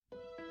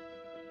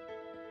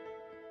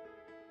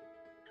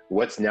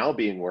What's now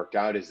being worked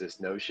out is this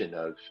notion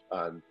of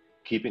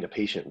keeping a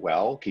patient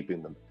well,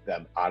 keeping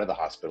them out of the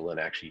hospital, and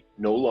actually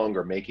no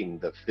longer making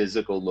the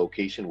physical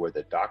location where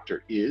the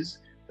doctor is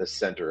the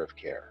center of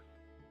care.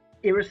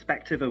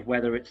 Irrespective of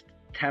whether it's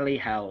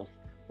telehealth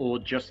or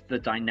just the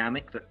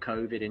dynamic that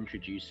COVID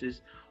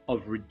introduces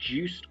of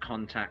reduced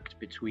contact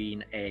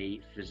between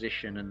a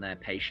physician and their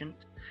patient,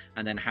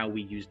 and then how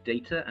we use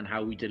data and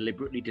how we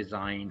deliberately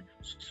design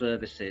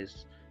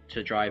services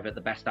to drive at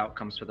the best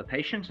outcomes for the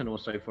patient and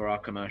also for our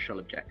commercial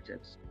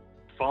objectives.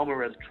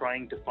 Pharma is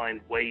trying to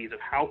find ways of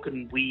how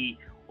can we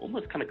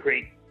almost kind of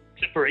create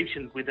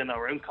separations within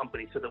our own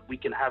company so that we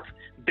can have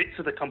bits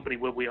of the company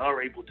where we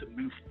are able to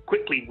move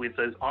quickly with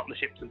those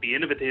partnerships and be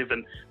innovative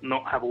and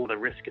not have all the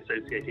risk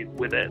associated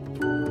with it.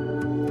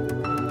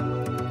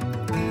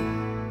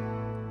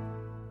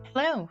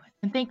 Hello,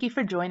 and thank you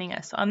for joining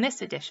us on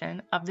this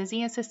edition of the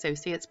ZS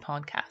Associates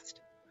podcast.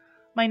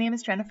 My name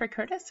is Jennifer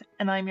Curtis,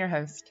 and I'm your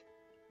host.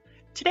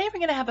 Today we're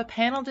going to have a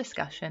panel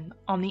discussion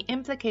on the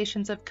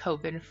implications of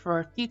COVID for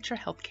our future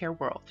healthcare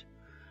world.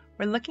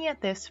 We're looking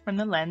at this from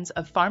the lens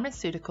of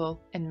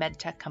pharmaceutical and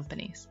medtech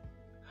companies.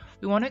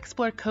 We want to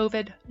explore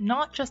COVID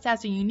not just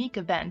as a unique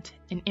event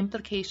and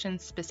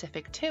implications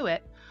specific to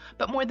it,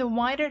 but more the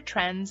wider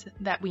trends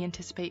that we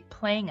anticipate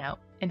playing out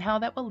and how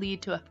that will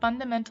lead to a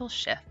fundamental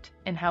shift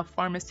in how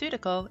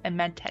pharmaceutical and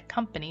medtech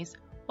companies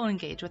will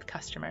engage with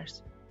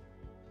customers.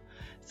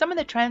 Some of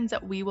the trends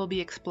that we will be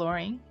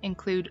exploring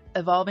include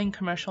evolving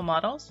commercial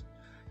models,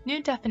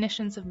 new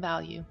definitions of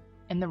value,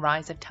 and the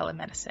rise of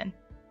telemedicine.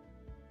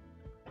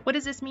 What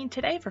does this mean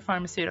today for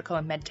pharmaceutical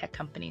and medtech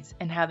companies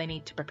and how they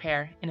need to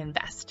prepare and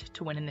invest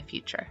to win in the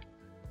future?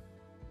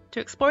 To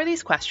explore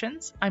these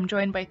questions, I'm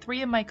joined by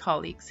three of my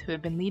colleagues who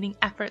have been leading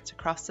efforts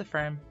across the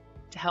firm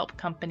to help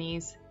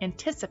companies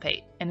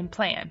anticipate and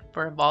plan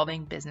for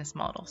evolving business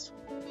models.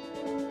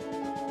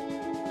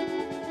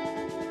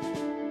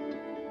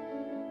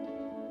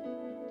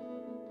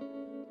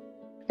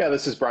 Yeah,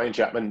 this is Brian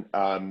Chapman.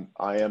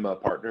 I am a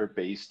partner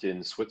based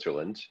in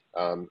Switzerland.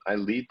 I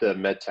lead the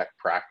MedTech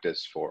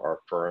practice for our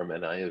firm,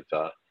 and I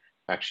have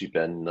actually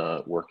been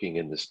working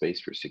in the space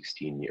for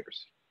 16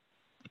 years.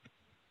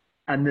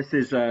 And this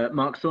is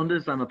Mark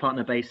Saunders. I'm a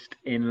partner based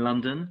in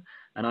London,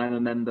 and I'm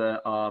a member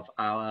of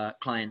our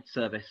Client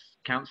Service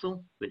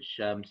Council, which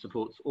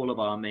supports all of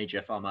our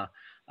major pharma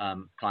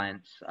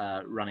clients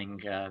running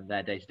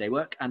their day-to-day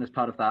work. And as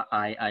part of that,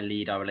 I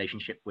lead our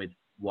relationship with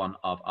one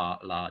of our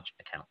large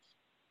accounts.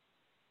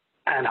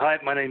 And hi,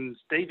 my name's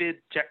David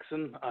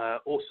Jackson,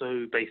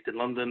 also based in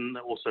London,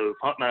 also a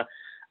partner,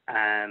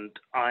 and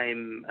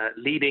I'm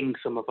leading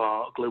some of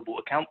our global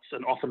accounts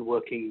and often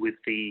working with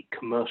the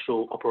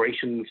commercial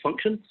operations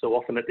function, so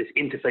often at this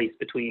interface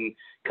between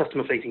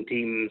customer-facing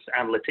teams,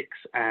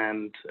 analytics,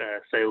 and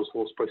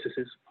Salesforce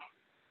processes.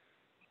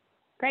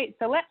 Great,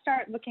 so let's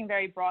start looking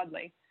very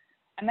broadly.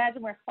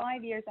 Imagine we're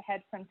 5 years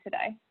ahead from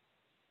today.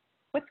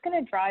 What's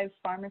going to drive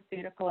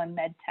pharmaceutical and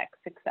medtech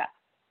success?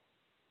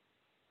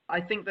 I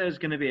think there's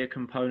going to be a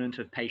component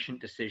of patient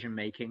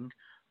decision-making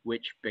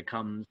which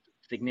becomes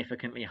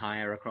significantly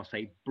higher across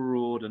a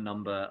broader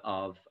number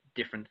of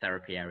different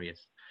therapy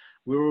areas.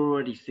 We're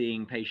already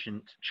seeing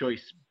patient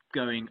choice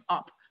going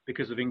up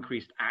because of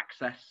increased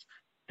access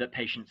that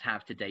patients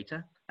have to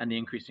data and the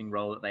increasing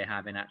role that they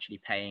have in actually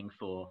paying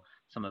for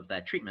some of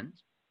their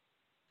treatments.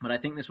 But I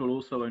think this will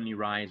also only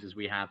rise as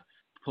we have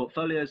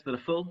portfolios that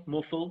are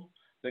more full,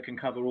 that can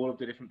cover all of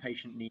the different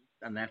patient needs,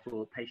 and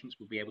therefore patients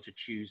will be able to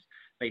choose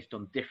based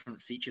on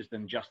different features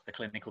than just the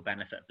clinical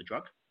benefit of the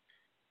drug.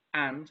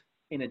 And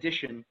in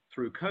addition,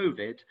 through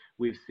COVID,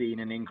 we've seen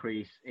an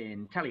increase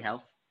in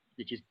telehealth,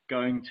 which is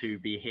going to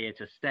be here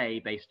to stay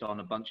based on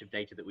a bunch of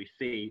data that we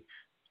see,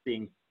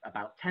 seeing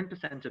about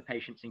 10% of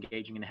patients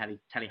engaging in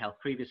telehealth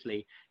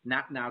previously,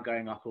 now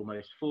going up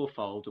almost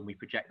fourfold, and we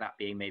project that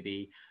being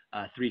maybe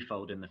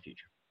threefold in the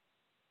future.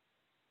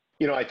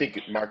 You know, I think,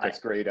 Mark, that's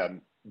great.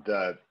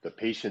 The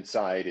patient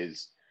side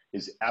is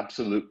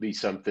absolutely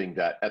something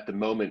that at the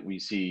moment we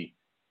see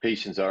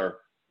patients are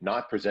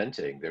not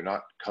presenting. They're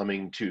not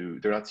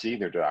seeing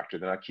their doctor.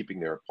 They're not keeping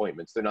their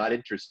appointments. They're not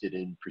interested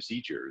in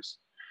procedures.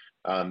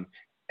 And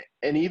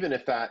even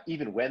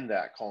when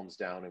that calms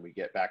down and we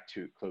get back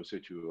to closer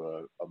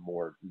to a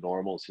more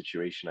normal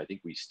situation, I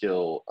think we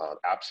still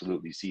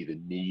absolutely see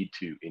the need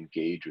to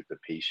engage with the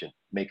patient,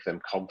 make them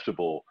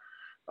comfortable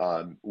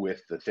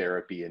with the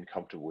therapy and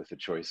comfortable with the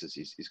choices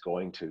is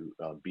going to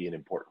be an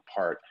important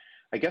part.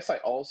 I guess I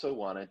also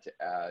wanted to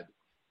add,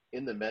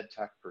 in the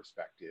medtech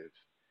perspective,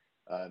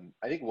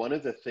 I think one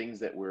of the things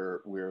that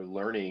we're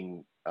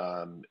learning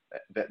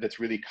that's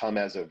really come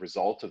as a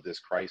result of this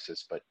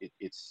crisis, but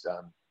it's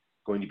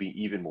going to be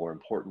even more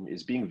important,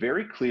 is being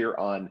very clear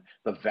on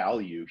the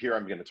value. Here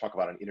I'm going to talk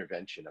about an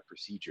intervention, a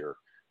procedure,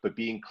 but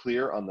being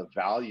clear on the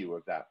value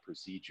of that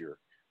procedure.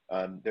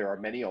 There are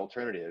many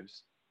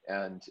alternatives,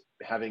 and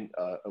having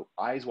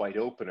eyes wide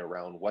open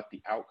around what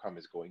the outcome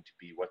is going to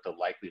be, what the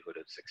likelihood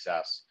of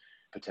success,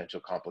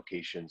 potential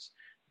complications.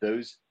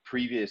 Those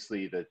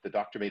previously, the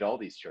doctor made all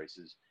these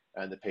choices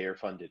and the payer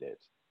funded it.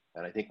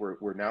 And I think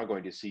we're now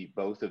going to see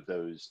both of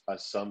those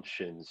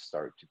assumptions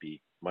start to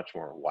be much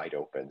more wide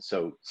open.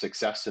 So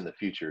success in the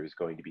future is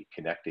going to be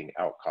connecting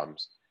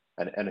outcomes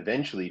and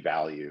eventually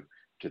value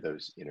to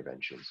those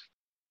interventions.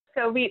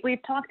 So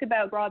we've talked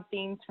about broad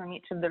themes from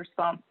each of the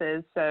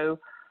responses. So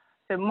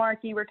Mark,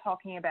 you were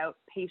talking about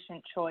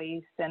patient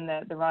choice and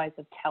the rise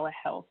of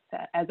telehealth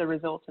as a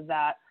result of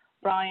that.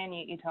 Brian,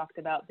 you talked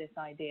about this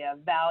idea of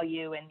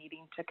value and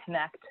needing to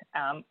connect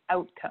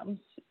outcomes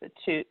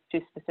to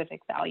specific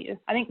value.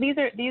 I think these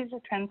are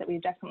trends that we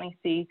definitely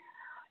see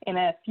in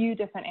a few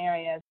different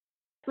areas.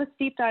 Let's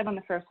deep dive on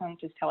the first one,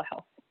 which is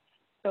telehealth.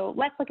 So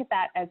let's look at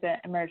that as an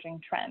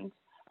emerging trend.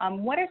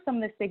 What are some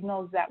of the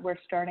signals that we're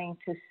starting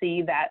to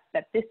see that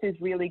this is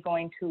really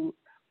going to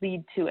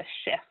lead to a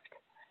shift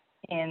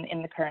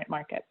in the current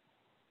market?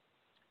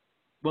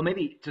 Well,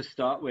 maybe to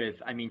start with,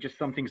 I mean, just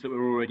some things that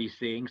we're already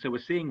seeing. So we're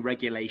seeing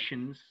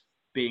regulations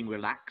being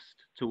relaxed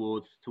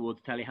towards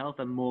telehealth,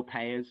 and more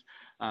payers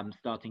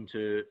starting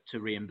to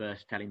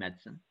reimburse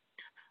telemedicine.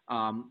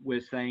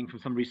 We're saying from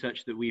some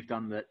research that we've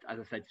done that, as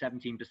I said,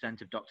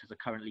 17% of doctors are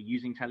currently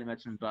using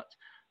telemedicine, but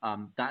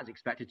that is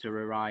expected to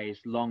rise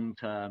long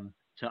term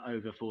to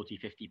over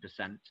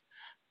 40-50%.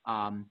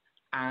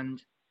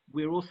 And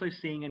we're also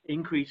seeing an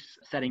increased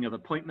setting of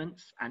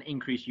appointments and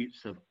increased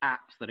use of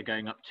apps that are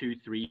going up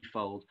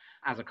 2-3-fold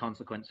as a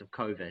consequence of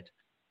COVID.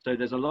 So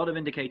there's a lot of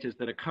indicators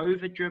that are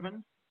COVID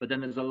driven, but then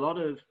there's a lot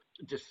of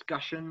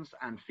discussions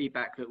and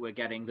feedback that we're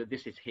getting that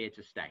this is here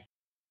to stay.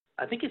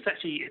 I think it's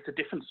a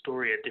different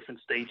story at different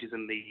stages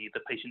in the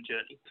patient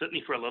journey.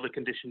 Certainly for a lot of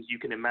conditions, you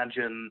can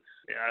imagine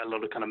a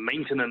lot of kind of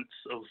maintenance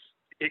of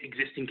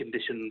existing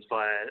conditions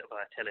via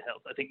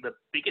telehealth. I think the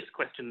biggest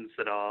questions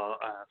that our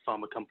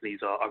pharma companies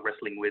are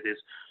wrestling with is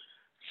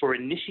for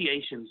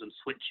initiations and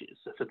switches,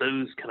 so for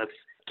those kind of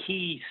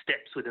key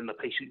steps within the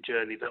patient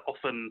journey that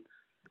often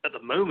at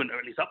the moment, or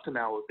at least up to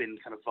now, have been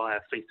kind of via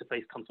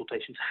face-to-face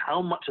consultations,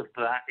 how much of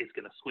that is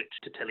going to switch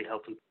to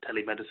telehealth and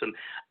telemedicine?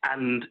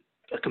 And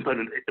a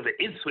component of it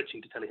is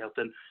switching to telehealth,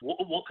 then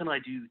what can I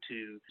do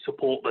to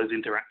support those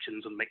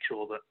interactions and make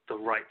sure that the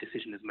right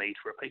decision is made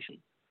for a patient?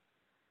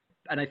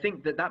 And I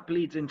think that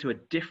bleeds into a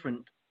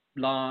different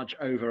large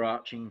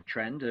overarching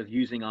trend of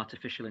using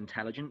artificial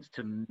intelligence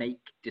to make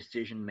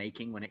decision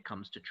making when it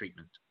comes to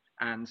treatment.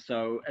 And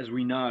so, as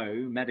we know,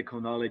 medical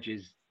knowledge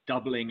is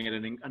doubling at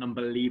an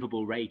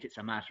unbelievable rate. It's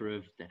a matter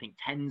of, I think,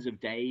 tens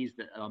of days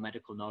that our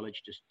medical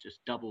knowledge just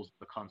doubles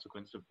the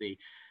consequence of the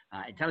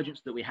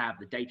intelligence that we have,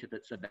 the data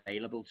that's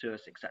available to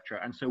us, etc.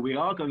 And so we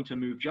are going to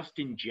move just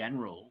in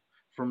general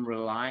from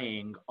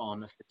relying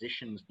on a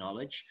physician's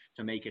knowledge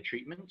to make a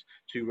treatment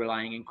to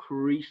relying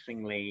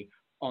increasingly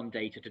on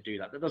data to do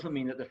that. That doesn't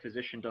mean that the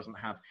physician doesn't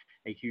have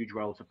a huge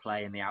role to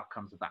play in the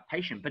outcomes of that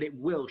patient, but it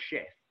will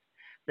shift.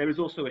 There is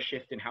also a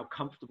shift in how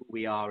comfortable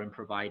we are in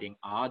providing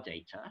our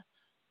data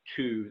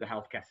to the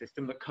healthcare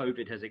system that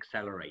COVID has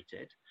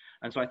accelerated.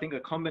 And so I think a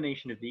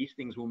combination of these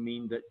things will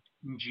mean that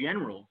in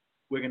general,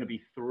 we're going to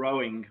be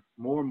throwing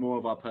more and more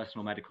of our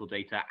personal medical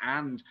data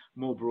and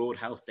more broad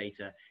health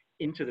data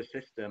into the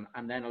system,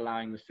 and then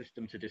allowing the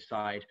system to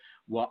decide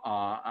what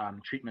our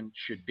treatment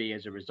should be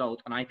as a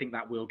result. And I think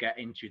that will get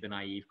into the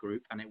naive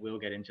group, and it will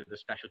get into the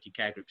specialty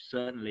care group,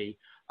 certainly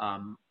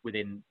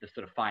within the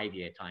sort of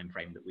 5-year time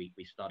frame that we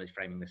started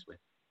framing this with.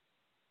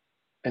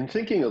 And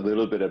thinking a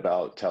little bit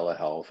about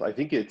telehealth, I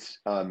think it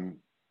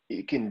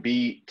can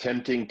be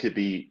tempting to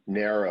be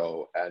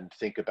narrow and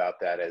think about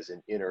that as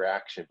an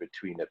interaction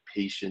between a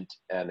patient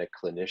and a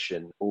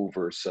clinician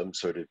over some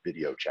sort of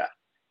video chat.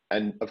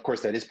 And of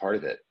course, that is part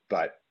of it,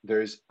 but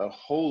there's a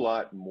whole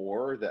lot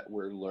more that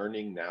we're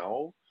learning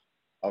now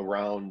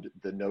around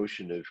the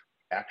notion of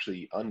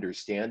actually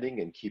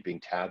understanding and keeping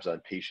tabs on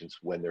patients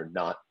when they're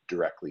not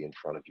directly in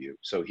front of you.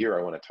 So here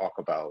I want to talk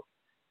about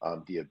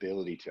the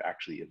ability to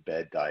actually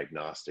embed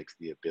diagnostics,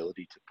 the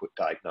ability to put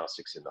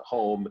diagnostics in the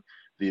home,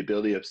 the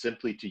ability of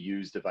simply to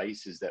use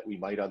devices that we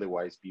might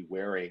otherwise be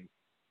wearing,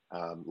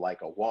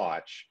 like a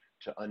watch,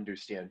 to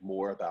understand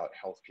more about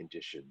health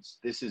conditions.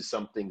 This is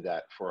something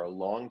that for a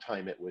long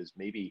time, it was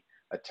maybe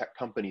a tech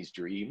company's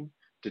dream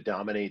to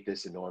dominate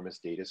this enormous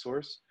data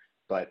source.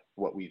 But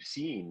what we've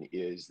seen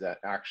is that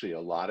actually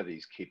a lot of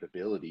these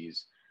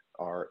capabilities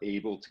are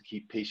able to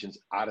keep patients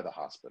out of the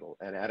hospital.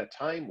 And at a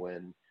time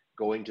when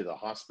going to the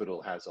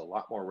hospital has a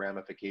lot more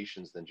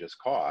ramifications than just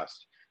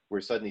cost,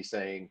 we're suddenly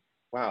saying,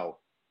 wow,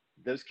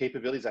 those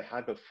capabilities I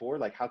had before,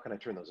 like how can I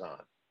turn those on?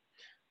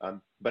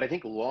 But I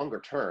think longer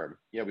term,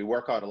 we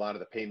work out a lot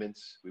of the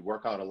payments, we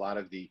work out a lot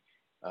of the,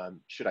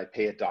 should I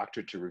pay a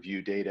doctor to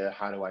review data?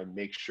 How do I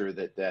make sure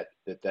that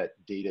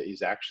data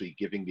is actually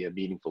giving me a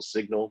meaningful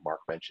signal? Mark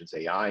mentions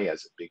AI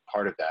as a big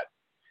part of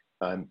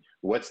that.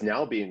 What's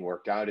now being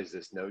worked out is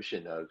this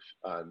notion of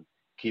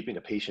keeping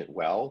a patient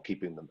well,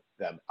 keeping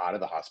them out of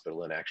the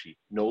hospital, and actually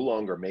no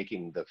longer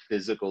making the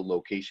physical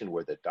location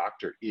where the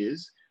doctor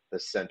is the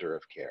center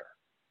of care.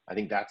 I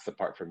think that's the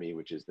part for me,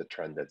 which is the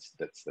trend that's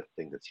the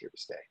thing that's here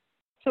to stay.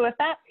 So if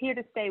that's here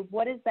to stay,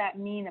 what does that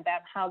mean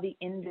about how the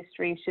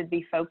industry should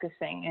be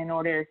focusing in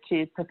order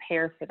to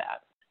prepare for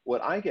that?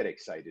 what I get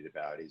excited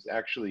about is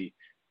actually,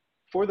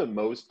 for the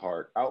most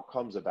part,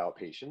 outcomes about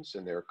patients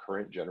and their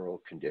current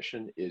general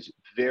condition is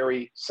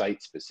very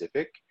site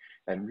specific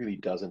and really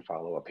doesn't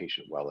follow a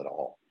patient well at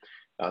all.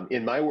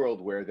 In my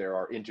world, where there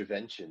are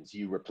interventions,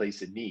 you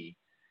replace a knee,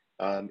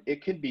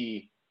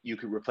 you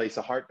could replace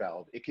a heart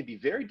valve. It can be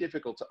very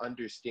difficult to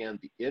understand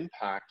the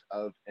impact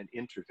of an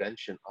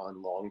intervention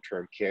on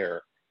long-term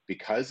care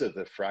because of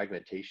the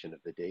fragmentation of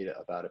the data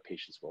about a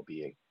patient's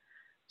well-being.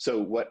 So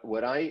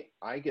what I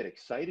get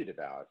excited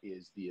about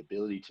is the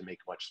ability to make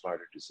much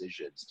smarter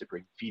decisions, to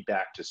bring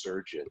feedback to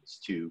surgeons,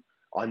 to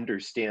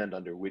understand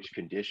under which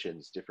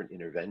conditions different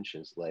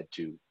interventions led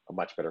to a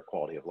much better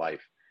quality of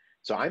life.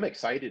 So I'm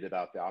excited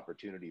about the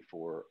opportunity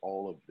for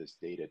all of this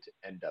data to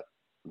end up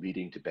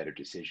leading to better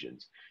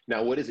decisions.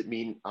 Now, what does it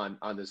mean on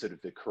the sort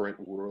of the current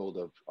world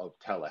of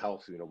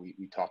telehealth? You know,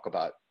 we talk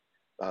about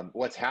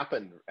what's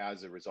happened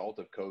as a result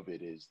of COVID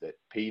is that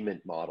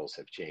payment models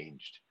have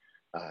changed.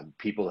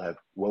 People have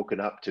woken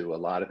up to a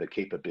lot of the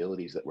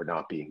capabilities that were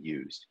not being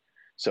used.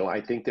 So I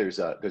think there's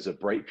a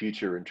bright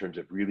future in terms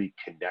of really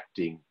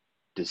connecting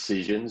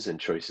decisions and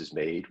choices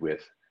made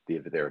with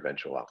their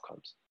eventual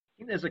outcomes. I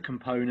think there's a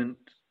component,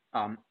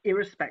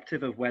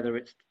 irrespective of whether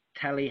it's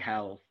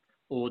telehealth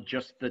or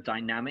just the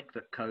dynamic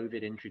that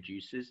COVID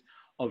introduces,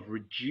 of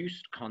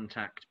reduced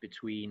contact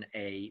between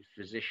a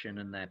physician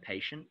and their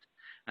patient,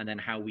 and then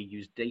how we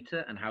use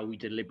data and how we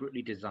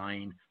deliberately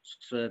design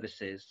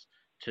services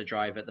to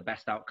drive at the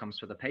best outcomes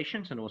for the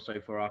patient and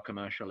also for our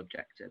commercial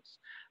objectives.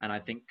 And I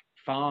think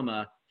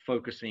pharma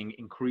focusing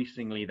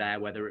increasingly there,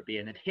 whether it be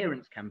an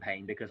adherence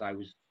campaign, because I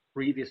was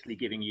previously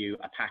giving you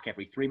a pack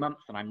every 3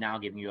 months and I'm now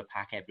giving you a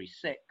pack every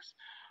 6,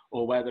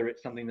 or whether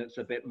it's something that's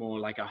a bit more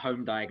like a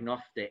home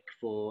diagnostic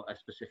for a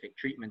specific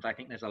treatment. I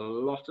think there's a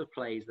lot of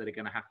plays that are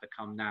going to have to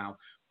come now,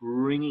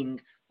 bringing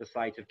the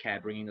site of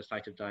care, bringing the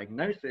site of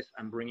diagnosis,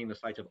 and bringing the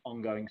site of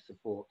ongoing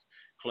support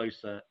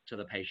closer to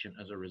the patient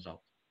as a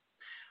result.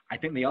 I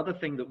think the other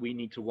thing that we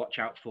need to watch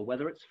out for,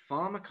 whether it's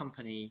pharma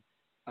company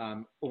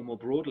or more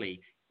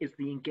broadly, is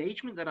the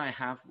engagement that I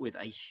have with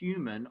a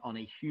human on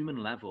a human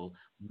level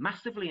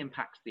massively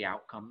impacts the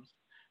outcomes,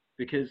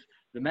 because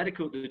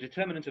the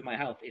determinant of my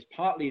health is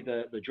partly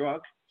the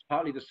drug, it's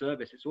partly the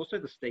service, it's also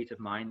the state of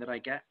mind that I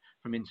get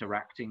from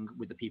interacting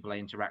with the people I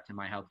interact in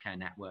my healthcare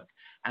network.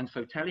 And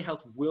so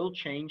telehealth will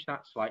change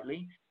that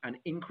slightly, and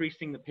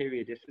increasing the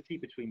periodicity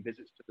between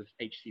visits to the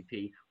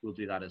HCP will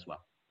do that as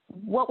well.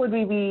 What would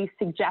we be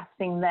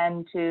suggesting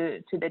then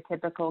to the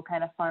typical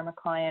kind of pharma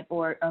client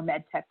or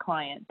med tech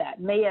client that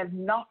may have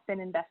not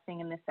been investing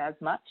in this as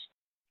much?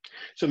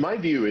 So my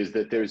view is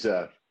that there's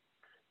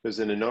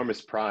an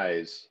enormous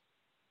prize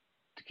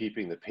to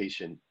keeping the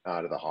patient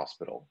out of the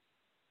hospital,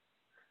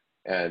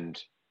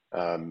 and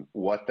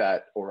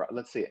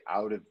let's say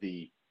out of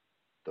the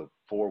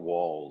 4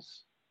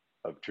 walls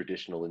of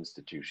traditional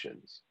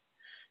institutions.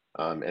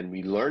 And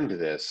we learned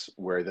this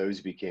where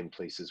those became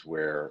places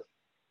where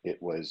it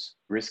was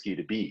risky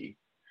to be.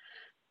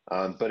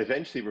 But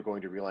eventually we're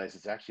going to realize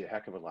it's actually a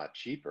heck of a lot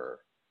cheaper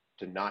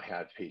to not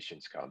have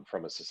patients come,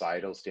 from a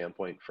societal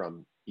standpoint,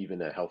 from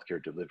even a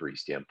healthcare delivery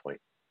standpoint.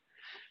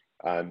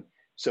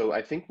 So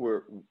I think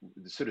we're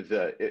sort of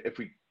if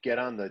we get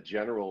on the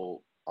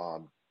general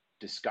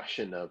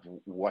discussion of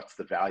what's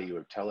the value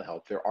of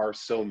telehealth, there are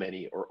so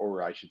many,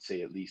 or I should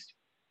say at least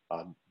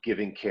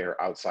giving care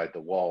outside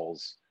the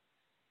walls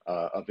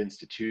of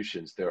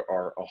institutions, there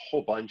are a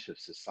whole bunch of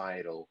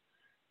societal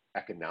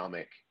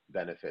economic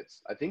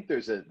benefits. I think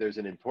there's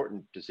an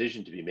important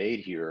decision to be made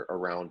here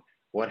around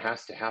what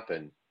has to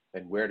happen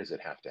and where does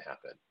it have to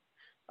happen.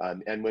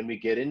 And when we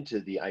get into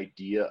the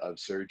idea of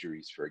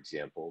surgeries, for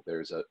example,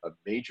 there's a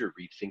major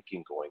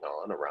rethinking going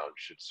on around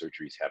should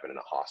surgeries happen in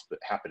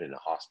a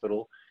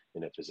hospital,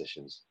 in a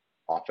physician's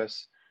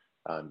office,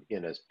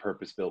 in a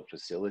purpose-built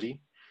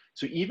facility.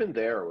 So even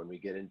there, when we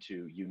get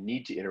into you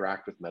need to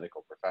interact with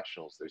medical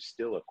professionals, there's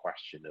still a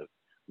question of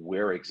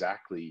where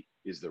exactly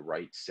is the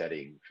right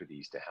setting for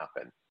these to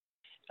happen.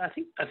 I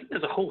think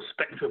there's a whole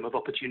spectrum of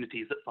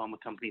opportunities that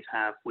pharma companies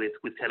have with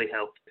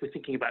telehealth. If we're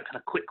thinking about kind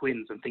of quick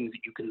wins and things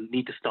that you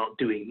need to start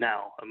doing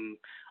now.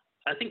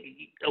 I think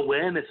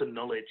awareness and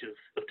knowledge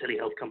of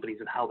telehealth companies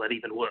and how that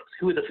even works,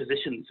 who are the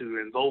physicians who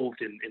are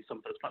involved in some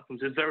of those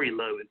platforms, is very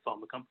low in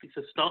pharma companies.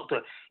 So start to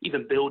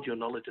even build your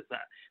knowledge of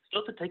that.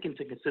 Start to take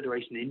into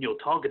consideration in your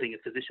targeting of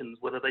physicians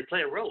whether they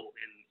play a role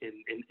in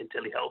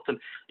telehealth, and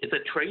is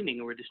there training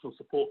or additional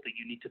support that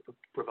you need to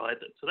provide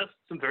them. So that's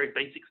some very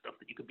basic stuff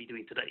that you could be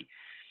doing today.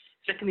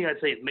 Secondly, I'd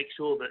say is make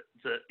sure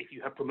that if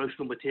you have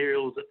promotional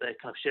materials, that they're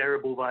kind of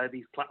shareable via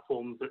these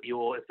platforms, that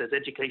if there's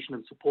education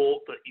and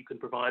support that you can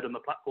provide on the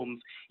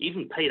platforms,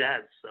 even paid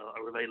ads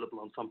are available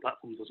on some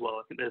platforms as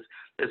well. I think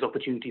there's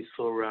opportunities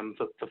for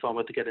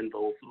pharma to get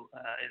involved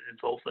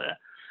there.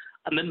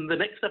 And then the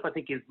next step, I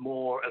think, is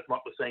more, as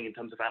Mark was saying, in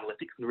terms of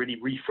analytics and really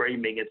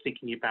reframing and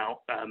thinking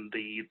about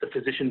the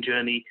physician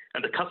journey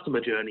and the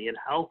customer journey, and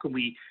how can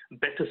we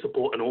better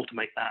support and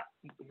automate that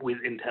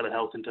within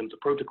telehealth in terms of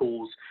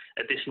protocols,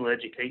 additional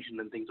education,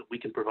 and things that we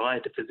can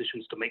provide to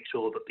physicians to make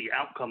sure that the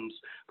outcomes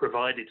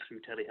provided through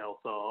telehealth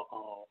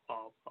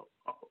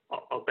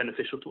are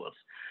beneficial to us.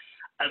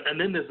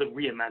 And then there's the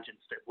reimagine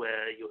step,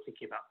 where you're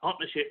thinking about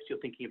partnerships, you're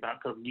thinking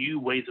about kind of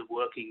new ways of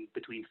working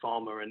between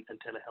pharma and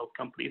telehealth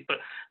companies. But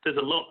there's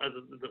a lot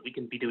that we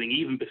can be doing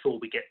even before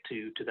we get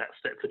to that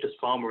step for just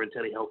pharma and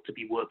telehealth to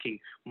be working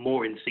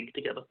more in sync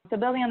together. So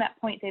building on that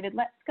point, David,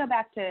 let's go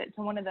back to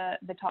one of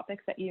the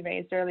topics that you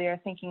raised earlier,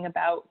 thinking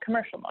about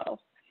commercial models.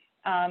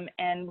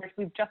 And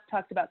we've just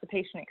talked about the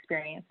patient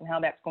experience and how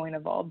that's going to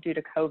evolve due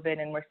to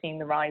COVID, and we're seeing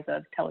the rise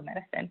of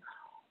telemedicine.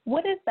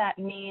 What does that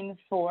mean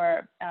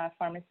for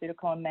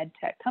pharmaceutical and med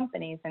tech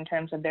companies in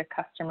terms of their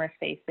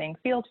customer-facing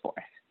field force?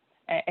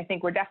 I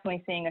think we're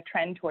definitely seeing a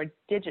trend towards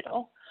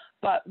digital,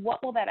 but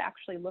what will that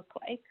actually look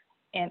like?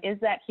 And is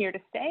that here to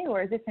stay,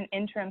 or is this an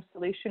interim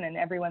solution and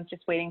everyone's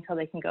just waiting until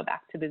they can go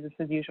back to business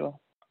as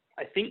usual?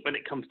 I think when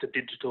it comes to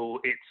digital,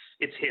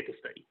 it's here to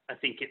stay. I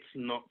think it's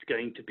not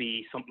going to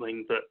be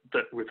something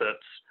that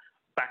reverts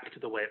back to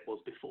the way it was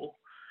before.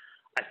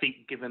 I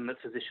think given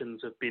that physicians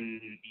have been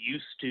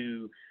used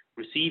to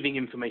receiving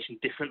information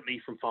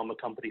differently from pharma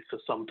companies for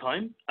some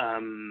time,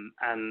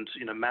 and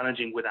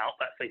managing without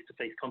that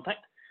face-to-face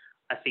contact,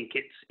 I think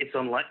it's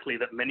unlikely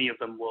that many of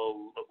them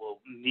will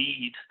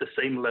need the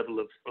same level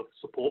of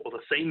support or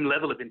the same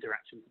level of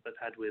interaction that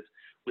they've had with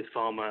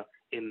pharma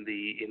in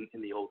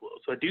the old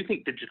world. So I do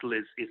think digital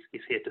is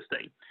here to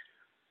stay.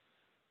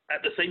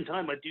 At the same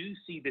time, I do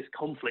see this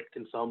conflict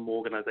in some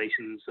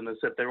organizations, and as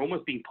I said, they're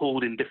almost being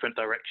pulled in different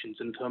directions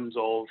in terms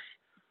of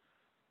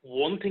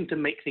wanting to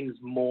make things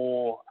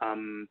more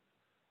kind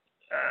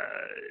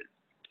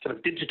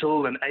of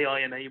digital and AI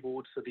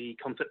enabled, so the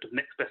concept of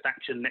next best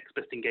action, next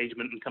best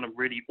engagement, and kind of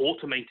really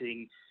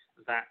automating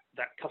that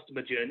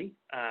customer journey,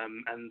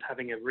 and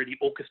having a really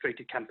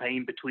orchestrated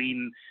campaign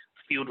between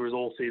field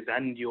resources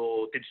and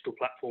your digital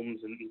platforms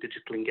and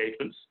digital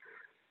engagements.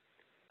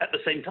 At the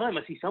same time,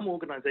 I see some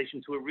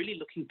organizations who are really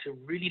looking to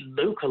really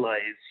localize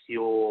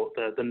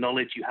the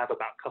knowledge you have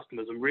about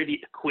customers and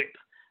really equip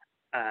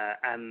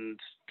and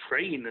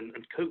train and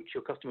coach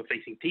your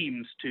customer-facing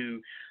teams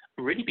to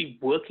really be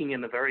working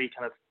in a very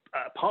kind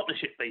of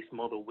partnership-based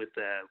model with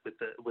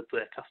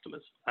their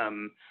customers.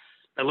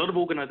 A lot of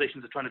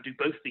organizations are trying to do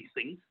both these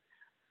things,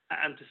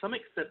 and to some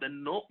extent they're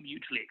not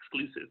mutually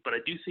exclusive, but I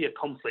do see a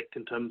conflict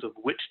in terms of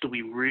which do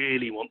we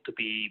really want to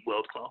be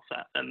world-class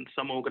at, and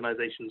some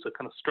organizations are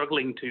kind of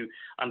struggling to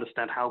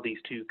understand how these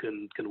two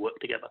can work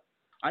together.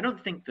 I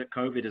don't think that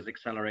COVID is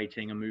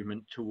accelerating a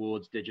movement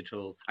towards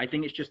digital. I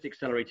think it's just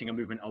accelerating a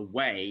movement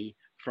away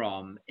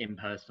from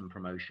in-person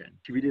promotion.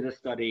 We did a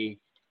study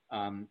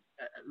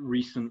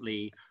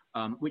recently,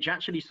 which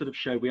actually sort of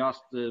showed, we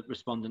asked the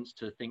respondents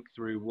to think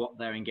through what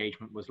their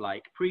engagement was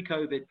like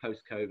pre-COVID,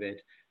 post-COVID,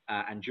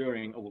 and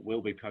during, or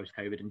will be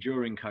post-COVID and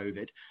during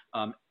COVID,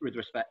 with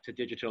respect to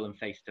digital and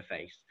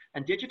face-to-face.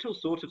 And digital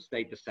sort of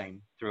stayed the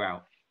same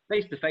throughout.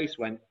 Face-to-face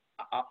went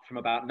up from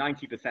about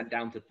 90%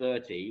 down to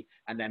 30%,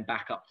 and then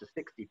back up to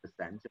 60%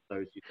 of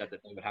those who said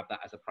that they would have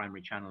that as a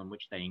primary channel in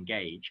which they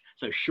engage.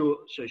 So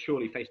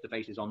surely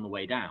face-to-face is on the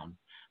way down.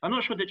 I'm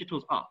not sure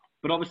digital's up,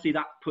 but obviously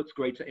that puts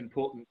greater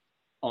importance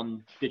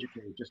on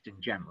digital just in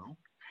general.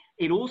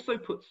 It also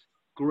puts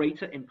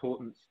greater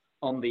importance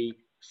on the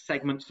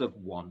segments of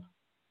one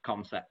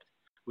concept,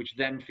 which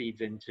then feeds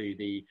into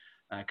the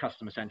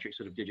customer-centric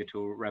sort of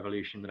digital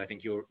revolution that I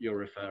think you're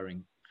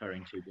referring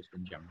to just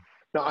in general.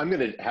 Now, I'm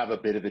going to have a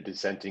bit of a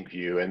dissenting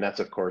view, and that's,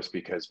 of course,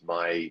 because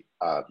my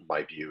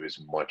view is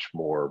much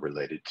more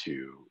related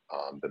to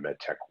the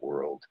medtech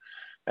world.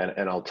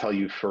 And I'll tell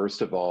you,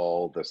 first of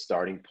all, the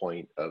starting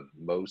point of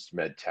most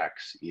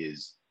medtechs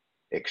is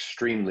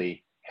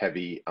extremely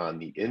heavy on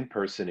the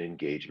in-person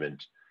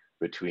engagement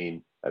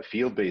between a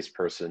field-based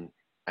person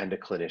and a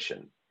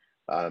clinician.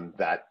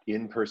 That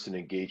in-person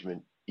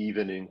engagement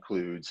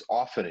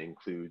often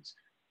includes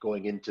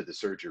going into the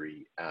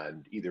surgery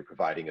and either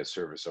providing a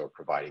service or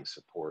providing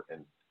support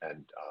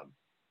and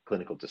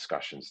clinical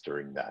discussions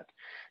during that.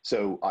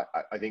 So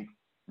I think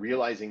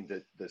realizing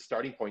that the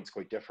starting point is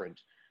quite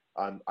different,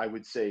 I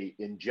would say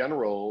in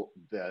general,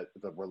 the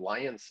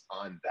reliance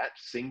on that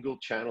single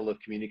channel of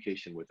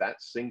communication with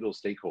that single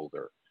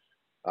stakeholder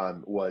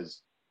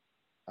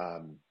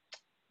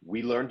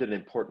we learned an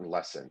important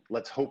lesson.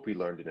 Let's hope we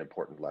learned an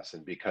important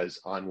lesson, because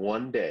on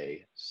one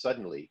day,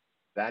 suddenly,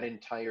 that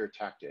entire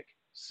tactic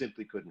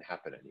simply couldn't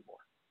happen anymore.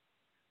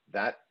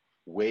 That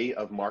way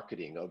of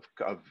marketing, of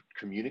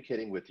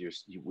communicating with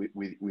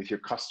your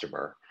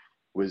customer,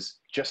 was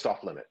just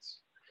off limits.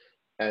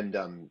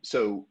 And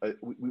so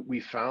we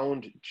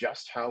found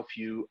just how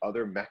few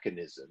other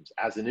mechanisms,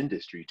 as an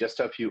industry, just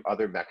how few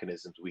other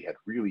mechanisms we had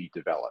really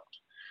developed.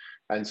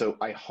 And so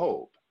I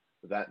hope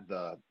that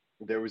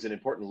there was an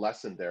important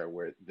lesson there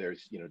where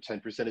there's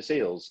 10% of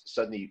sales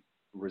suddenly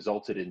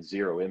resulted in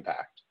zero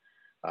impact.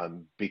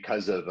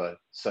 because of a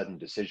sudden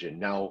decision.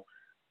 Now,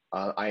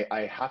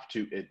 I have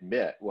to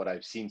admit, what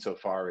I've seen so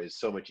far is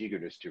so much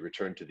eagerness to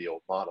return to the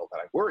old model that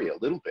I worry a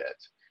little bit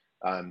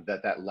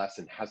that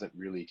lesson hasn't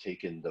really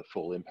taken the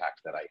full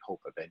impact that I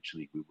hope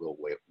eventually we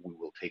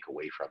will take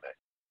away from it.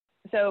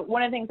 So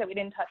one of the things that we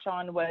didn't touch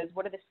on was,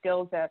 what are the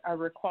skills that are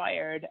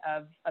required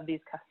of these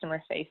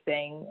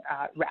customer-facing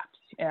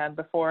reps?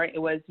 Before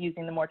it was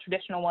using the more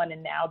traditional one,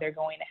 and now they're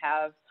going to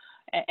have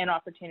an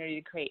opportunity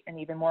to create an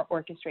even more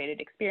orchestrated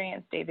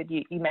experience. David,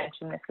 you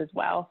mentioned this as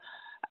well.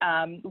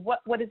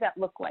 What does that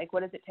look like?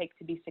 What does it take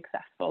to be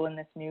successful in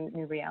this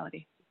new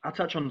reality? I'll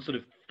touch on sort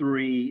of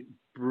three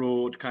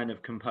broad kind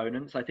of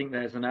components. I think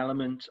there's an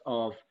element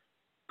of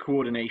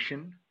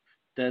coordination.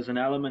 There's an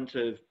element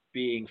of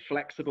being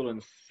flexible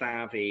and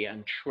savvy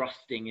and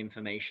trusting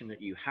information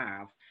that you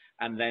have.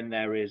 And then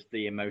there is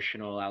the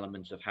emotional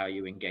element of how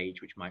you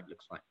engage, which might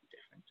look slightly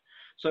different.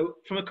 So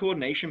from a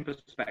coordination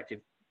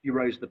perspective, you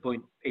rose the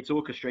point, it's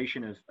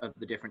orchestration of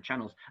the different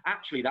channels.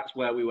 Actually, that's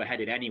where we were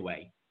headed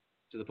anyway,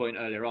 to the point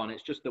earlier on.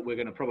 It's just that we're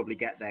going to probably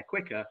get there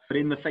quicker. But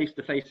in the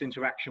face-to-face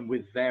interaction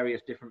with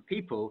various different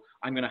people,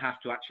 I'm going to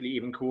have to actually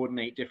even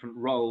coordinate different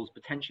roles,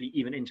 potentially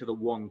even into the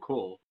one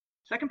call.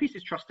 Second piece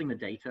is trusting the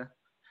data.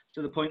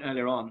 To the point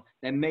earlier on,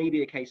 there may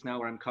be a case now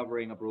where I'm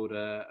covering a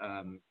broader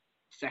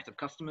set of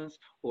customers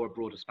or a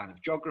broader span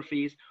of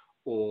geographies,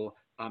 or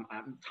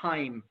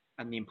time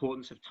and the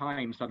importance of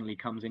time suddenly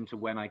comes into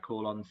when I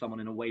call on someone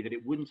in a way that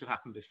it wouldn't have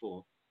happened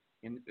before,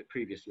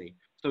 previously.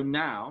 So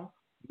now,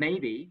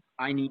 maybe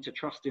I need to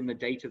trust in the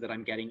data that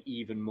I'm getting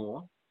even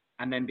more,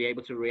 and then be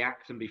able to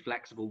react and be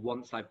flexible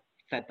once I've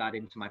fed that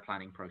into my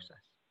planning process.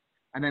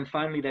 And then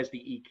finally, there's the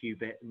EQ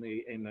bit and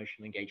the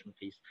emotional engagement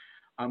piece.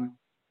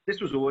 This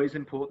was always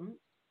important,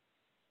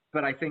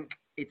 but I think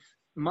it's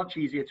much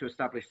easier to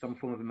establish some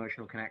form of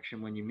emotional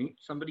connection when you meet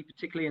somebody,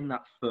 particularly in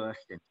that first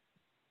instance.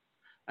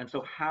 And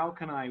so how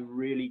can I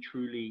really,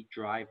 truly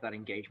drive that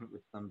engagement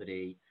with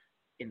somebody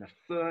in the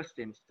first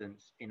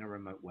instance in a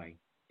remote way?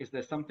 Is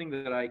there something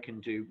that I can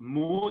do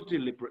more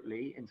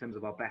deliberately in terms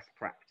of our best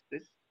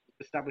practices,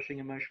 establishing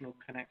emotional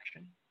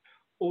connection?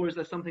 Or is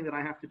there something that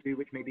I have to do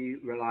which maybe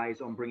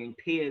relies on bringing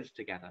peers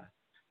together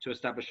to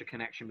establish a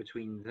connection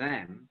between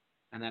them,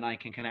 and then I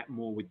can connect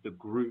more with the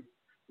group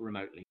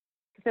remotely?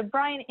 So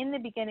Brian, in the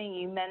beginning,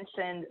 you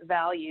mentioned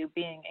value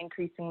being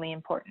increasingly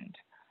important.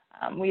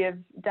 We have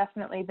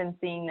definitely been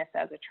seeing this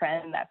as a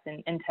trend that's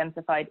been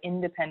intensified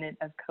independent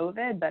of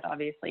COVID, but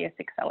obviously it's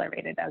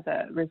accelerated as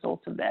a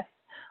result of this.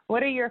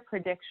 What are your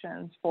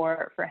predictions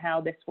for how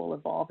this will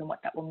evolve and what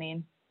that will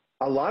mean?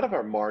 A lot of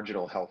our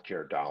marginal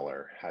healthcare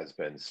dollar has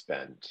been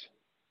spent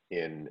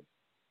in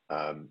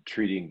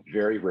treating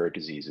very rare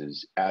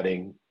diseases,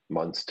 adding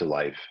months to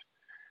life,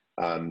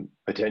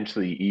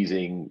 potentially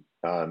easing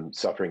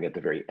suffering at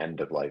the very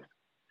end of life.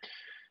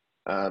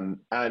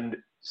 And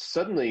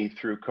suddenly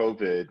through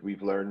COVID,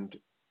 we've learned,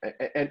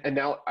 and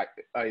now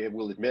I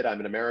will admit I'm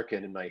an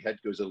American and my head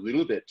goes a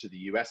little bit to the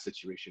US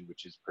situation,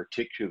 which is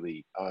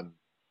particularly,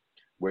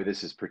 where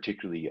this is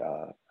particularly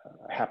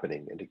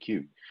happening and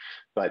acute.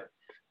 But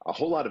a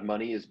whole lot of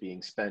money is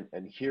being spent,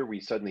 and here we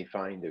suddenly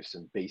find there's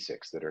some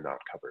basics that are not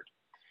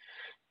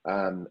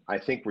covered. I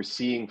think we're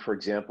seeing, for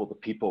example, the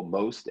people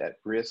most at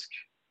risk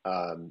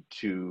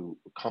to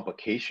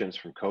complications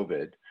from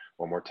COVID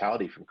or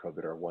mortality from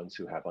COVID are ones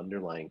who have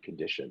underlying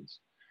conditions,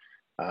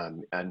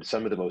 and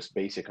some of the most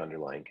basic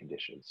underlying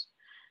conditions.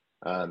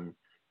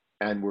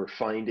 And we're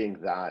finding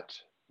that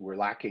we're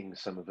lacking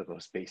some of the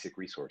most basic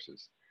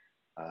resources.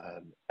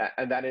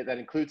 And that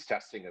includes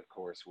testing, of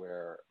course,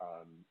 where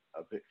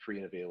a bit free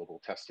and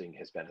available testing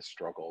has been a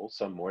struggle,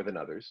 some more than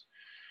others.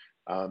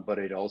 But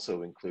it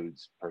also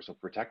includes personal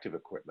protective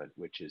equipment,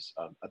 which is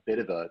a bit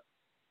of a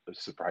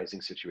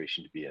surprising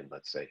situation to be in,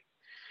 let's say.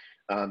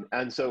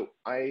 And so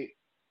I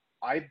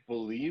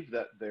believe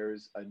that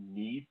there's a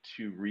need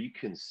to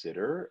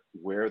reconsider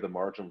where the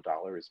marginal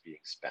dollar is being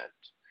spent.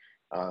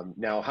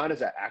 Now, how does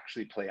that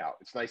actually play out?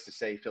 It's nice to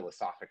say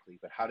philosophically,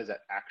 but how does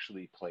that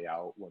actually play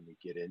out when we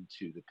get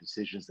into the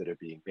decisions that are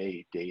being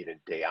made day in and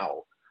day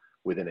out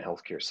within a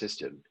healthcare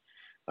system?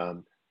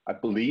 I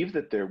believe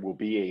that there will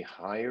be a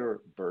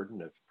higher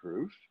burden of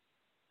proof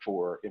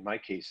for, in my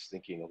case,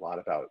 thinking a lot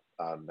about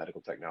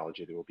medical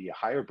technology, there will be a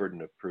higher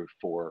burden of proof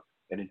for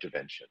an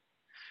intervention.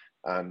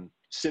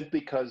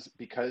 Simply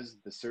because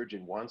the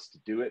surgeon wants to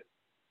do it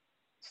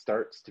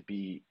starts to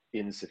be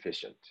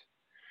insufficient.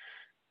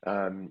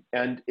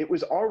 And it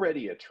was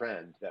already a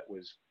trend that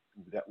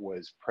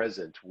was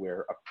present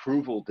where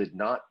approval did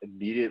not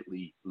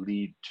immediately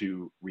lead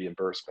to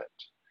reimbursement.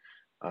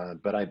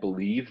 But I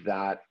believe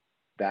that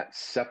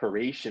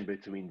separation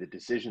between the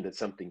decision that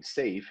something's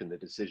safe and the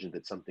decision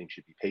that something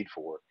should be paid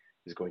for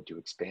is going to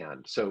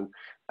expand. So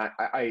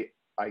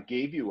I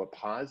gave you a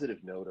positive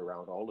note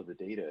around all of the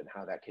data and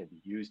how that can be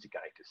used to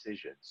guide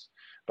decisions.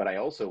 But I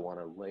also want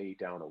to lay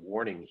down a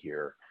warning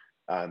here.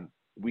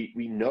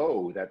 We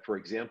know that, for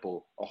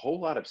example, a whole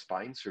lot of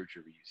spine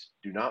surgeries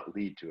do not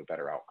lead to a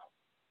better outcome.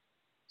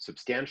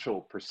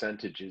 Substantial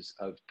percentages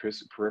of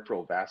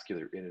peripheral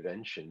vascular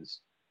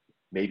interventions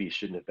maybe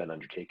shouldn't have been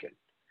undertaken.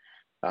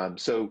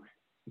 So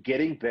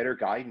getting better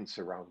guidance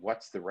around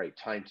what's the right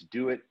time to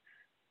do it,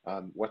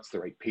 what's the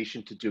right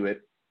patient to do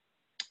it,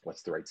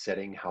 what's the right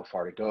setting, how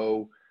far to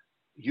go.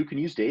 You can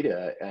use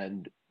data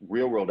and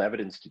real world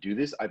evidence to do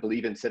this. I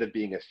believe instead of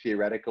being a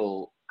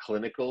theoretical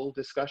clinical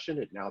discussion,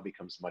 it now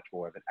becomes much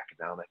more of an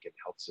economic and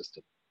health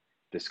system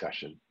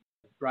discussion.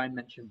 Brian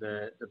mentioned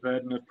the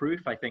burden of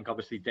proof. I think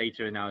obviously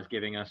data now is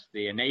giving us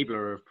the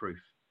enabler of proof.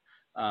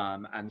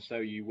 And so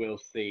you will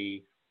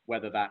see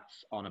whether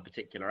that's on a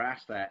particular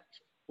asset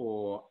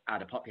or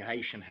at a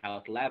population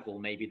health level,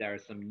 maybe there are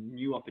some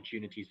new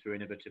opportunities for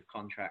innovative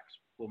contracts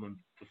for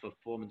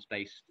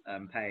performance-based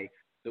pay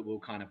that will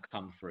kind of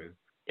come through.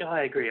 Yeah,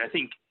 I agree. I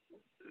think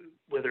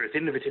whether it's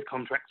innovative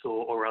contracts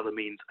or other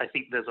means, I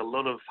think there's a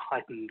lot of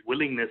heightened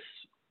willingness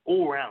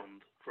all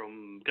around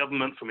from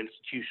government, from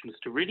institutions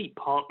to really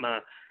partner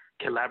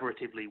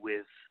collaboratively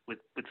with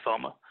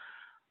pharma.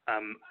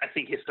 I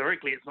think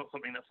historically it's not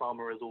something that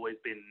pharma has always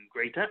been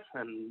great at,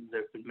 and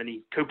there have been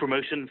many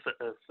co-promotions that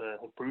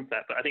have proved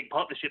that. But I think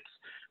partnerships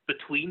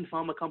between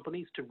pharma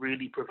companies to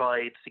really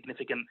provide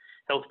significant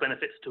health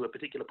benefits to a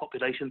particular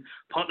population,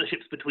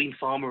 partnerships between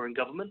pharma and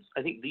governments,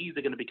 I think these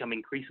are going to become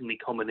increasingly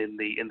common in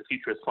the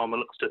future as pharma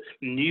looks to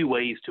new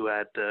ways to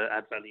add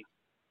value.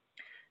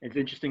 It's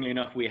interestingly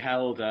enough, we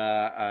held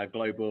a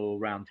global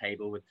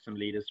roundtable with some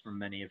leaders from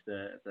many of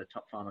the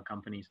top pharma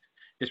companies.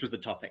 This was the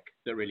topic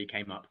that really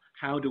came up.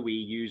 How do we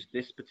use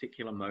this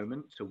particular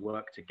moment to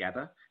work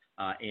together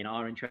in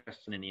our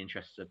interests and in the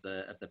interests of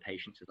the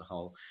patients as a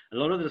whole? A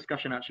lot of the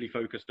discussion actually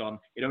focused on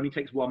it only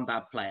takes one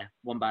bad player,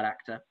 one bad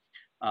actor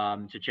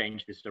to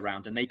change this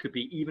around. And they could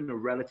be even a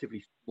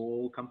relatively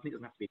small company. It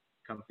doesn't have to be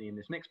a company in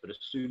this mix, but as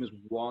soon as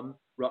one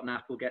rotten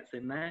apple gets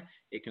in there,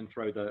 it can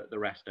throw the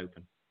rest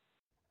open.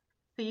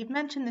 So you've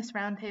mentioned this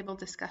roundtable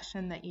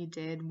discussion that you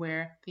did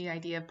where the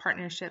idea of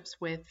partnerships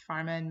with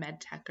pharma and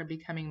medtech are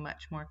becoming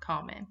much more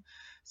common.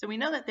 So we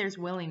know that there's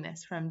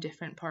willingness from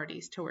different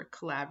parties to work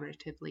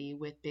collaboratively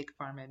with big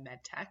pharma and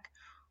medtech.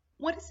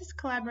 What has this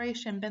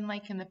collaboration been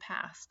like in the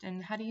past,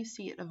 and how do you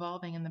see it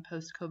evolving in the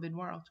post-COVID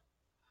world?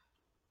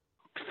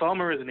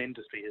 Pharma as an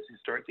industry has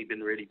historically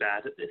been really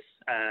bad at this,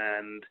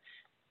 and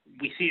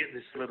we see it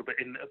this a little bit,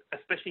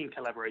 especially in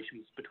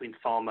collaborations between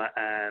pharma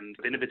and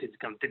innovative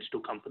kind of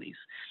digital companies.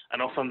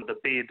 And often the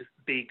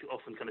big,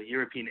 often kind of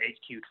European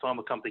HQ'd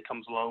pharma company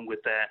comes along with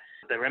their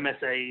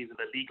MSAs and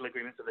their legal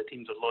agreements and their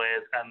teams of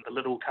lawyers, and the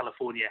little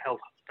California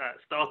health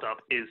startup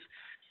is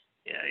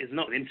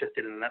not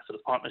interested in that sort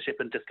of partnership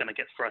and just kind of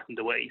gets frightened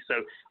away. So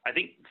I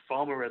think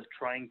pharma is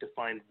trying to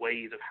find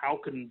ways of how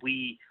can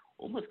we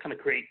almost kind of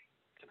create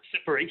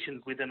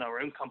separations within our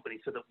own company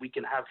so that we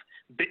can have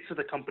bits of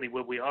the company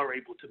where we are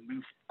able to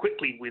move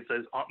quickly with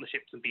those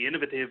partnerships and be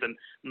innovative and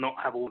not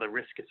have all the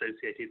risk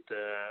associated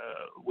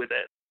with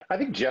it. I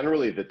think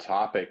generally the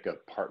topic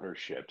of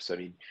partnerships, I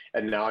mean,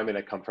 and now I'm going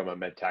to come from a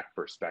medtech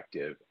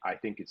perspective, I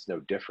think it's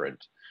no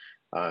different.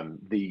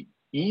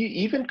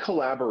 Even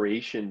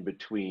collaboration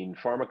between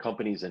pharma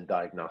companies and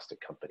diagnostic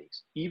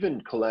companies,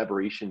 even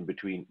collaboration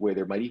between where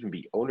there might even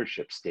be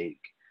ownership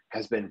stake,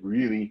 has been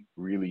really,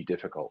 really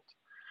difficult.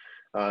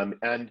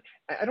 And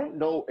I don't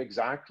know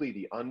exactly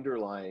the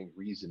underlying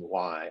reason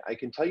why. I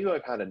can tell you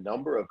I've had a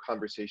number of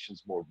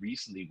conversations more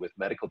recently with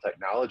medical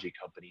technology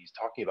companies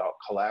talking about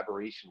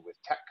collaboration with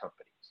tech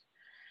companies.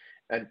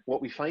 And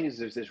what we find is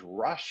there's this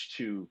rush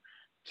to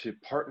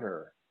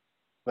partner,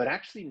 but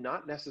actually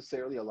not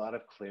necessarily a lot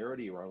of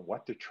clarity around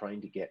what they're trying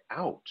to get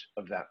out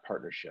of that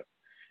partnership.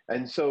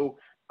 And so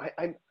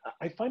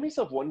I find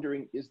myself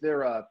wondering, is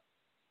there a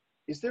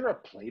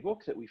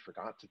playbook that we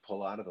forgot to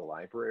pull out of the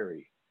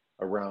library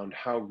around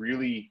how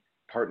really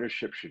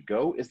partnership should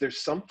go? Is there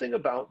something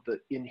about the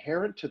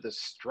inherent to the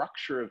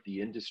structure of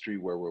the industry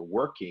where we're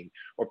working,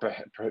 or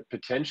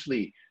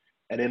potentially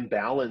an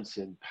imbalance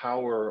in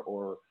power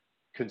or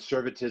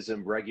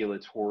conservatism,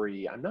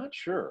 regulatory? I'm not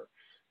sure,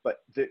 but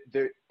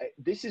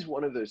this is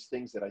one of those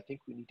things that I think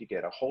we need to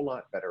get a whole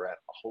lot better at,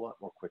 a whole lot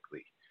more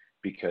quickly.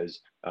 Because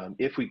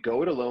if we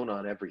go it alone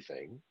on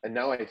everything, and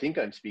now I think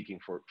I'm speaking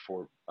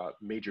for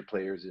major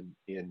players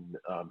in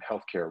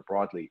healthcare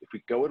broadly, if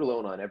we go it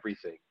alone on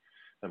everything,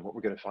 then what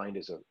we're going to find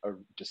is a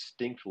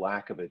distinct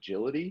lack of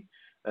agility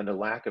and a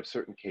lack of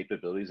certain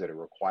capabilities that are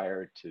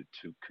required to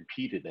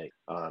compete in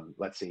a,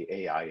 let's say,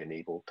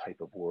 AI-enabled type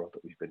of world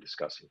that we've been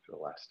discussing for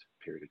the last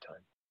period of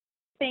time.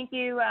 Thank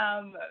you,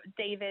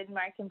 David,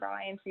 Mark, and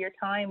Brian, for your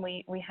time.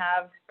 We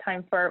have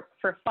time for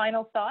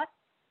final thoughts.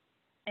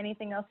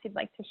 Anything else you'd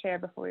like to share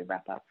before we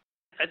wrap up?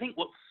 I think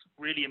what's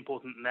really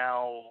important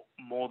now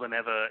more than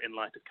ever in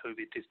light of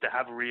COVID is to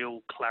have real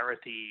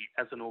clarity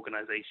as an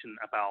organization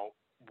about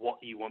what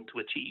you want to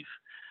achieve.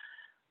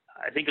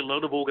 I think a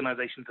lot of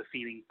organizations are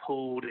feeling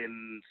pulled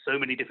in so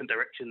many different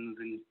directions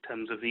in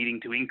terms of needing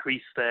to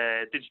increase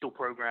their digital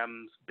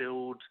programs,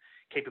 build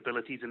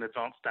capabilities in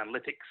advanced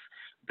analytics,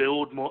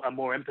 build a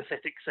more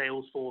empathetic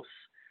sales force.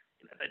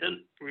 They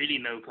don't really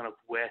know kind of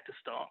where to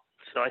start.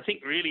 So I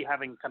think really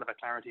having kind of a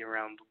clarity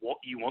around what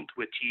you want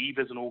to achieve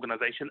as an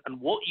organization and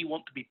what you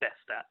want to be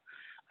best at.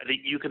 I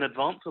think you can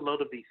advance a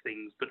lot of these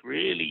things, but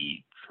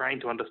really trying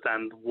to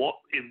understand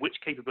in which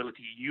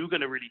capability you're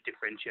going to really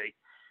differentiate.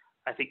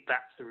 I think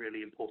that's a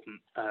really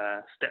important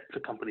step for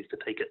companies to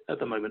take it at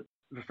the moment.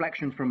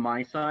 Reflection from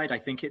my side, I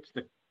think it's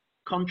the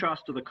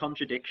contrast or the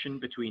contradiction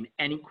between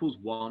n equals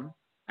 1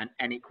 and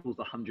n equals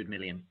 100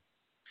 million.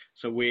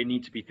 So we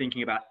need to be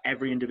thinking about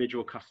every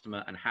individual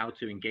customer and how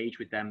to engage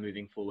with them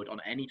moving forward on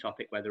any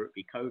topic, whether it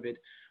be COVID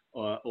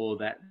or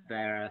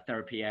their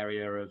therapy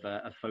area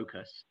of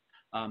focus,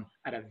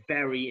 at a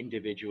very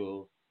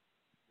individual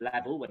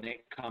level when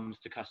it comes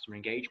to customer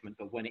engagement,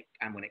 but when it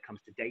comes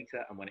to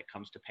data and when it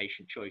comes to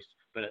patient choice.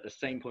 But at the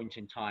same point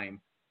in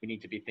time, we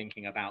need to be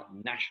thinking about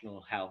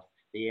national health,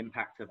 the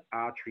impact of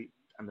our treatment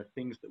and the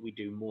things that we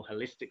do more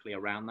holistically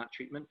around that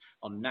treatment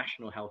on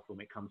national health when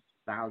it comes to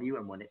value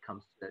and when it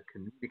comes to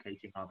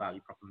communicating our value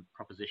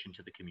proposition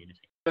to the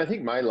community. I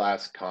think my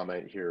last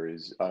comment here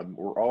is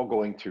we're all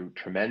going through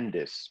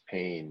tremendous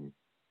pain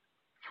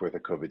for the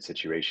COVID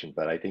situation,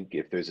 but I think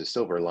if there's a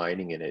silver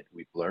lining in it,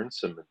 we've learned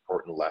some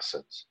important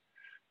lessons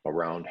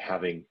around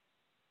having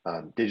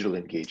digital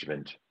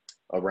engagement,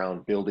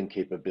 around building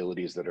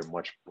capabilities that are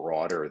much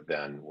broader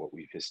than what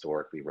we've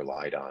historically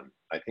relied on.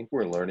 I think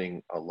we're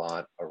learning a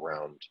lot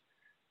around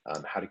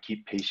how to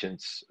keep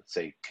patients,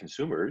 say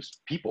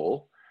consumers,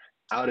 people,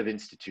 out of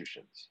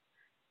institutions.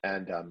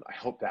 And I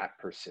hope that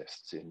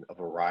persists in a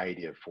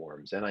variety of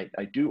forms. And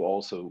I do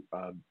also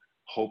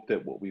hope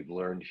that what we've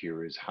learned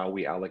here is how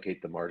we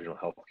allocate the marginal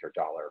healthcare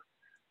dollar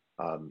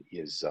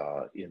is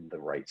in the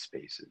right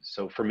spaces.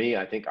 So for me,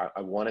 I think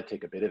I want to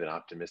take a bit of an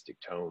optimistic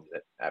tone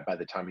that by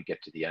the time we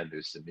get to the end,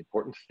 there's some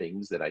important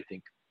things that I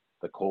think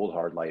the cold,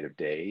 hard light of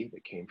day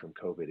that came from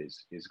COVID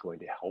is going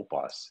to help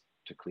us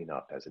to clean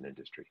up as an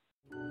industry.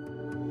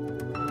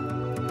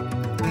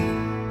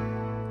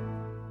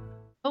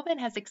 COVID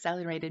has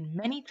accelerated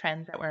many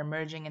trends that were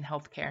emerging in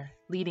healthcare,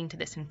 leading to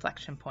this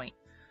inflection point.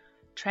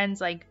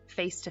 Trends like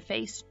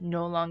face-to-face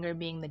no longer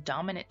being the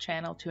dominant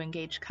channel to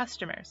engage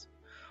customers,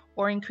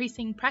 or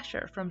increasing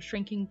pressure from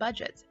shrinking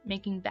budgets,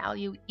 making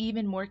value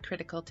even more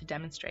critical to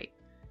demonstrate.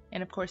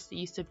 And of course, the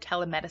use of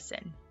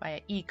telemedicine via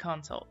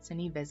e-consults and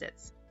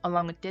e-visits,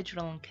 along with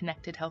digital and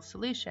connected health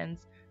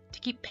solutions to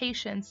keep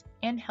patients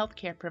and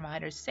healthcare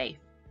providers safe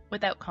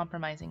without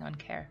compromising on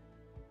care.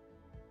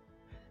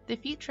 The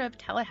future of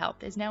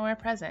telehealth is now our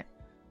present.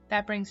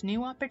 That brings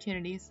new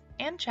opportunities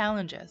and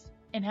challenges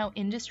in how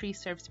industry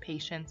serves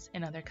patients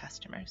and other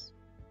customers.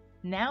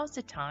 Now's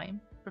the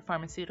time for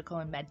pharmaceutical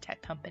and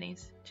medtech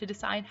companies to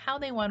decide how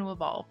they want to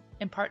evolve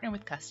and partner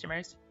with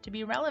customers to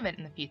be relevant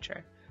in the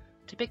future,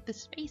 to pick the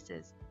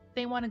spaces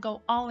they want to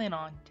go all in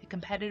on to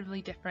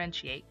competitively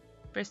differentiate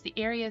versus the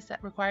areas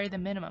that require the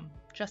minimum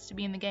just to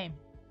be in the game.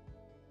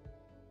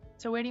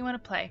 So where do you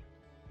want to play?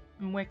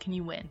 And where can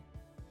you win?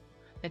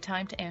 The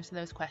time to answer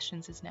those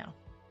questions is now.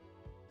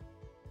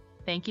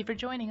 Thank you for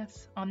joining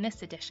us on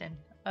this edition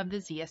of the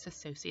ZS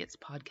Associates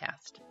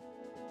podcast.